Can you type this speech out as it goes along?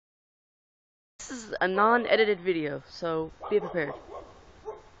this is a non-edited video, so be prepared.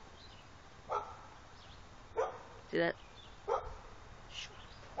 See that?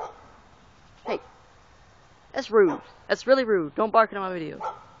 Hey, that's rude. That's really rude. Don't bark in my video.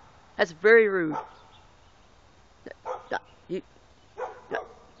 That's very rude.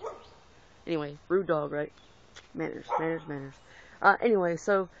 Anyway, rude dog, right? Manners, manners, manners. Anyway,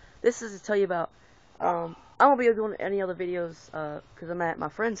 so this is to tell you about. I won't be doing any other videos because I'm at my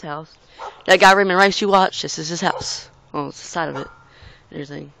friend's house. That guy Raymond Rice you watch, this is his house. Well, it's the side of it and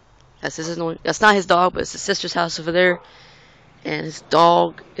everything. That's not his dog, but it's his sister's house over there. And his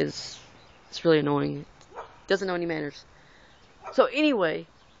dog it's really annoying. Doesn't know any manners. So anyway,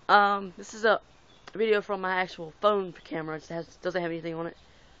 this is a video from my actual phone camera. It doesn't have anything on it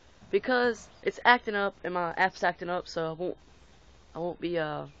because it's acting up and my app's acting up. So I won't be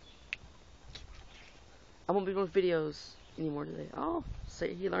doing videos anymore today. Oh,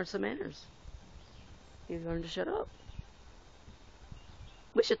 see, he learned some manners. He learned to shut up.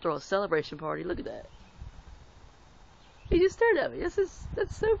 We should throw a celebration party. Look at that. He just stared at me.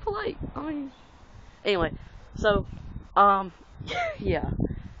 That's so polite. I mean, anyway, so yeah,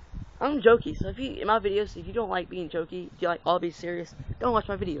 I'm jokey. So in my videos, if you don't like being jokey, if you like all be serious, don't watch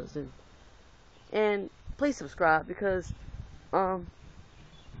my videos then. And please subscribe because trying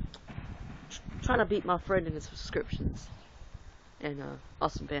to beat my friend in his subscriptions and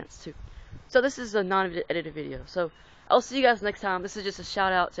awesome bands too. So this is a non-edited video. So I'll see you guys next time. This is just a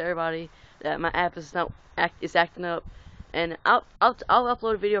shout out to everybody that my app is acting up, and I'll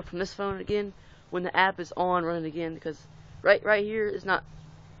upload a video from this phone again when the app is on running again, because right here is not.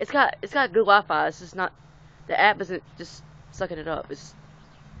 It's got good Wi-Fi. It's just not. The app isn't just sucking it up.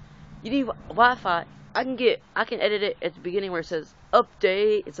 You need Wi-Fi. I can edit it at the beginning where it says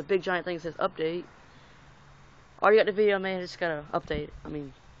update. It's a big giant thing that says update. Already got the video, man. I just gotta update it. I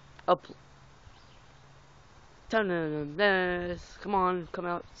mean, upload. Come on, come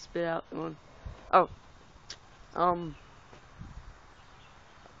out, spit out, come on. Oh,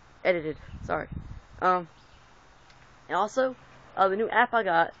 edited. Sorry. And also, the new app I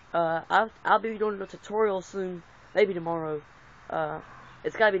got. I'll be doing a tutorial soon. Maybe tomorrow.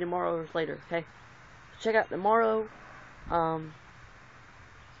 It's gotta be tomorrow or later. Okay. Check out tomorrow.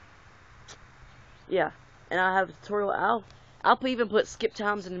 Yeah, and I have a tutorial. I'll even put skip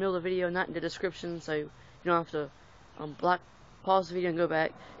times in the middle of the video, not in the description, so you don't have to pause the video and go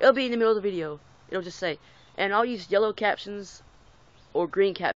back. It'll be in the middle of the video. It'll just say, and I'll use yellow captions or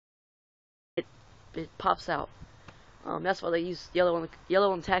green captions. It pops out. That's why they use yellow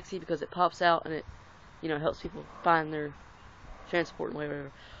on taxi, because it pops out and it helps people find their transport and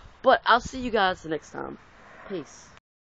whatever. But I'll see you guys the next time. Peace.